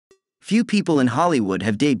Few people in Hollywood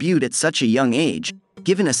have debuted at such a young age,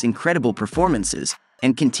 given us incredible performances,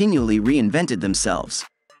 and continually reinvented themselves.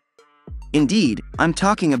 Indeed, I'm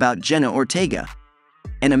talking about Jenna Ortega.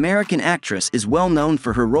 An American actress is well known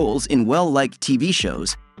for her roles in well-liked TV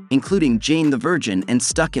shows, including Jane the Virgin and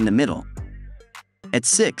Stuck in the Middle. At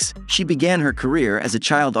 6, she began her career as a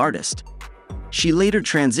child artist. She later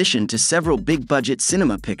transitioned to several big-budget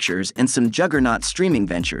cinema pictures and some juggernaut streaming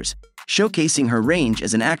ventures, showcasing her range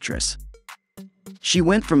as an actress. She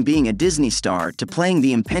went from being a Disney star to playing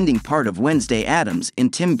the impending part of Wednesday Addams in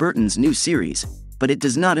Tim Burton's new series, but it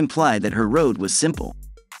does not imply that her road was simple.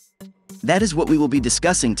 That is what we will be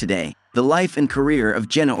discussing today, the life and career of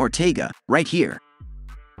Jenna Ortega, right here.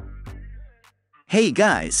 Hey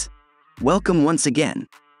guys! Welcome once again.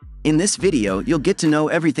 In this video you'll get to know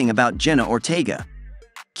everything about Jenna Ortega.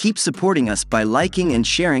 Keep supporting us by liking and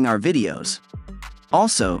sharing our videos.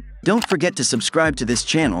 Also, don't forget to subscribe to this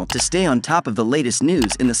channel to stay on top of the latest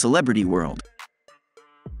news in the celebrity world.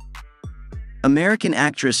 American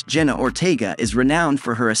actress Jenna Ortega is renowned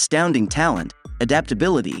for her astounding talent,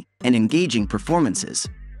 adaptability, and engaging performances.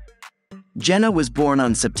 Jenna was born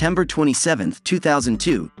on September 27,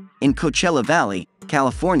 2002, in Coachella Valley,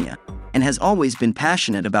 California, and has always been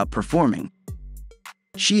passionate about performing.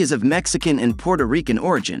 She is of Mexican and Puerto Rican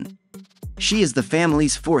origin. She is the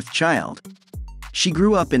family's fourth child. She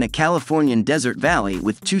grew up in a Californian desert valley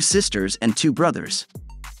with 2 sisters and 2 brothers.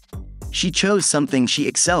 She chose something she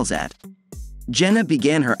excels at. Jenna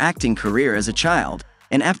began her acting career as a child,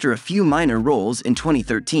 and after a few minor roles in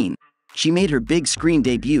 2013, she made her big screen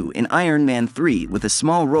debut in Iron Man 3 with a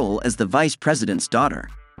small role as the vice president's daughter.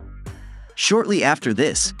 Shortly after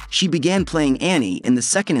this, she began playing Annie in the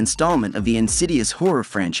second installment of the Insidious horror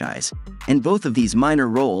franchise, and both of these minor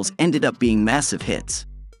roles ended up being massive hits.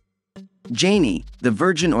 Janie, the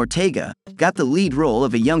Virgin Ortega, got the lead role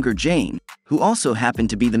of a younger Jane, who also happened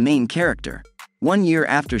to be the main character, 1 year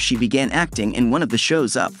after she began acting in one of the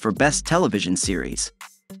shows up for Best Television Series.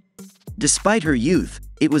 Despite her youth,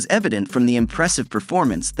 it was evident from the impressive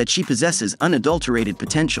performance that she possesses unadulterated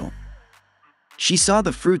potential. She saw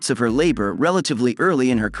the fruits of her labor relatively early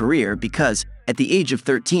in her career because, at the age of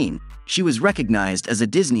 13, she was recognized as a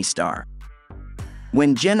Disney star.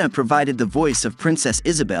 When Jenna provided the voice of Princess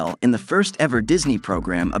Isabel in the first ever Disney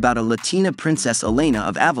program about a Latina Princess Elena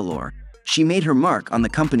of Avalor, she made her mark on the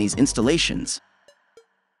company's installations.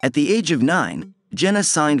 At the age of 9, Jenna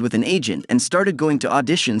signed with an agent and started going to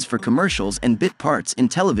auditions for commercials and bit parts in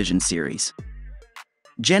television series.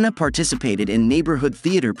 Jenna participated in neighborhood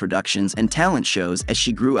theater productions and talent shows as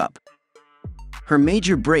she grew up. Her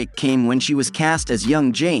major break came when she was cast as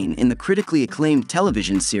young Jane in the critically acclaimed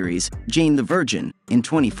television series Jane the Virgin in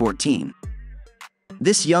 2014.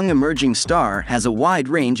 This young emerging star has a wide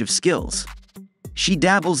range of skills. She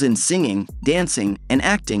dabbles in singing, dancing, and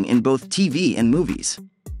acting in both TV and movies.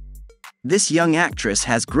 This young actress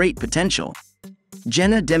has great potential.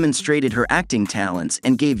 Jenna demonstrated her acting talents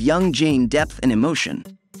and gave young Jane depth and emotion.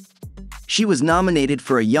 She was nominated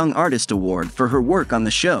for a Young Artist Award for her work on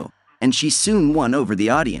the show, and she soon won over the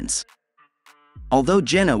audience. Although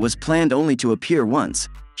Jenna was planned only to appear once,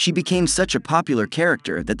 she became such a popular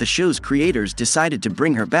character that the show's creators decided to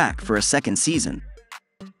bring her back for a second season.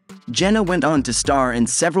 Jenna went on to star in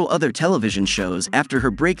several other television shows after her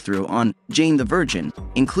breakthrough on Jane the Virgin,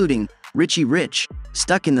 including Richie Rich,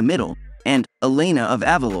 Stuck in the Middle, and Elena of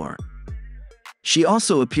Avalor. She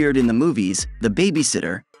also appeared in the movies The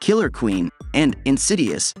Babysitter, Killer Queen, and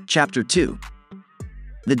Insidious, Chapter 2.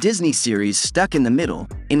 The Disney series Stuck in the Middle,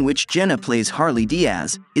 in which Jenna plays Harley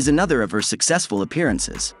Diaz, is another of her successful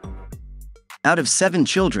appearances. Out of 7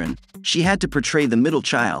 children, she had to portray the middle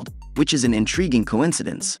child, which is an intriguing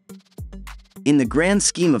coincidence. In the grand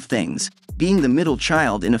scheme of things, being the middle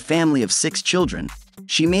child in a family of 6 children,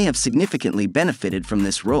 she may have significantly benefited from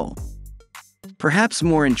this role. Perhaps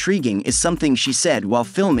more intriguing is something she said while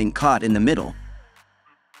filming Caught in the Middle.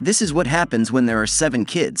 "This is what happens when there are 7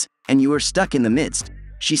 kids, and you are stuck in the midst,"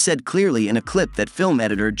 she said clearly in a clip that film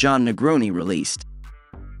editor John Negroni released.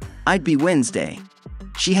 "I'd be Wednesday."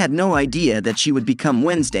 She had no idea that she would become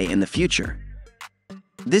Wednesday in the future.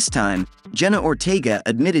 This time, Jenna Ortega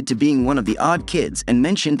admitted to being one of the odd kids and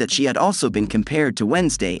mentioned that she had also been compared to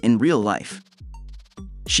Wednesday in real life.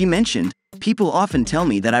 She mentioned, "People often tell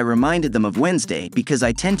me that I reminded them of Wednesday because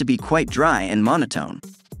I tend to be quite dry and monotone."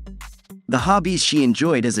 The hobbies she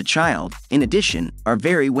enjoyed as a child, in addition, are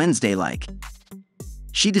very Wednesday-like.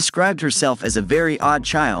 She described herself as a very odd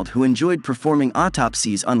child who enjoyed performing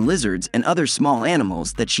autopsies on lizards and other small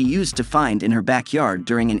animals that she used to find in her backyard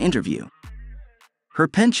during an interview. Her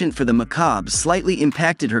penchant for the macabre slightly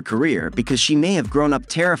impacted her career because she may have grown up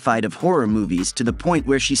terrified of horror movies to the point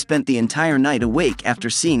where she spent the entire night awake after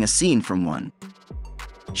seeing a scene from one.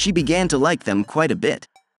 She began to like them quite a bit.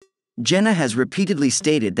 Jenna has repeatedly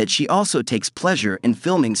stated that she also takes pleasure in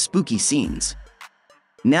filming spooky scenes.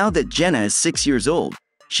 Now that Jenna is 6 years old,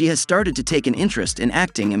 she has started to take an interest in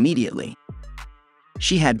acting immediately.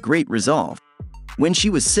 She had great resolve. When she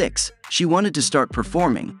was 6, she wanted to start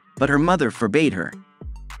performing, but her mother forbade her.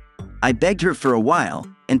 I begged her for a while,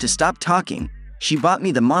 and to stop talking, she bought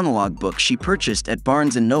me the monologue book she purchased at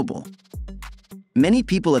Barnes & Noble. Many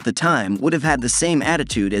people at the time would have had the same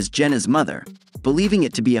attitude as Jenna's mother, believing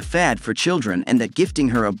it to be a fad for children and that gifting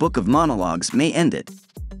her a book of monologues may end it.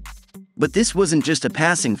 But this wasn't just a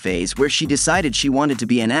passing phase where she decided she wanted to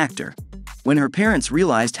be an actor. When her parents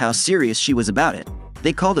realized how serious she was about it,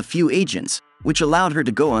 they called a few agents, which allowed her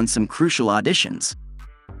to go on some crucial auditions.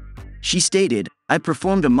 She stated, "I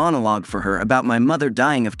performed a monologue for her about my mother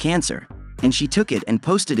dying of cancer, and she took it and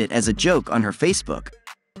posted it as a joke on her Facebook.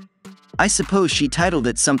 I suppose she titled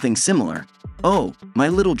it something similar, 'Oh, my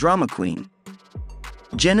little drama queen.'"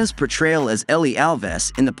 Jenna's portrayal as Ellie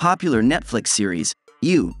Alves in the popular Netflix series,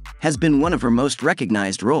 You, has been one of her most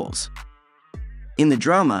recognized roles. In the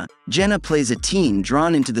drama, Jenna plays a teen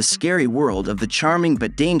drawn into the scary world of the charming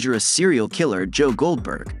but dangerous serial killer Joe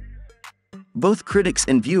Goldberg. Both critics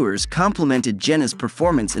and viewers complimented Jenna's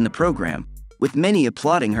performance in the program, with many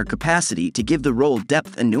applauding her capacity to give the role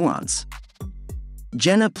depth and nuance.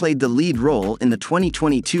 Jenna played the lead role in the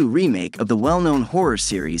 2022 remake of the well-known horror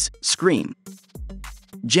series, Scream.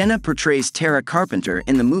 Jenna portrays Tara Carpenter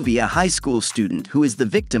in the movie a high school student who is the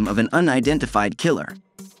victim of an unidentified killer.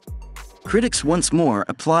 Critics once more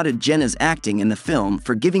applauded Jenna's acting in the film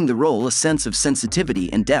for giving the role a sense of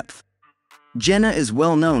sensitivity and depth. Jenna is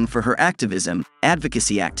well known for her activism,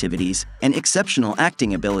 advocacy activities, and exceptional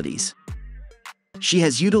acting abilities. She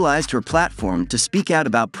has utilized her platform to speak out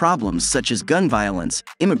about problems such as gun violence,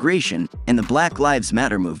 immigration, and the Black Lives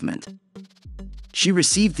Matter movement. She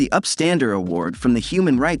received the Upstander Award from the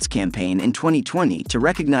Human Rights Campaign in 2020 to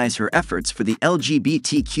recognize her efforts for the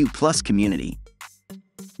LGBTQ+ community.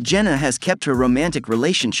 Jenna has kept her romantic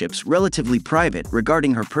relationships relatively private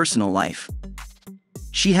regarding her personal life.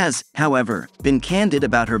 She has, however, been candid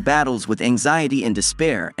about her battles with anxiety and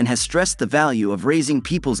despair and has stressed the value of raising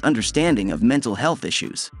people's understanding of mental health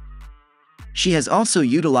issues. She has also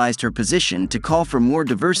utilized her position to call for more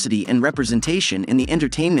diversity and representation in the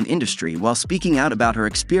entertainment industry while speaking out about her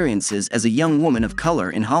experiences as a young woman of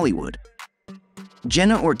color in Hollywood.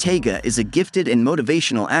 Jenna Ortega is a gifted and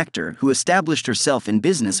motivational actor who established herself in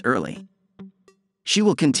business early. She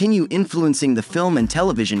will continue influencing the film and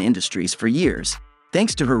television industries for years,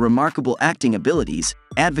 thanks to her remarkable acting abilities,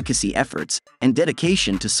 advocacy efforts, and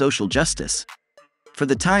dedication to social justice. For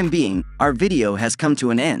the time being, our video has come to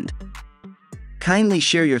an end. Kindly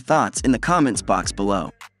share your thoughts in the comments box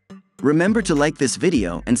below. Remember to like this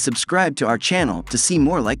video and subscribe to our channel to see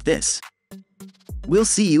more like this. We'll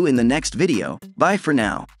see you in the next video. Bye for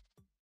now.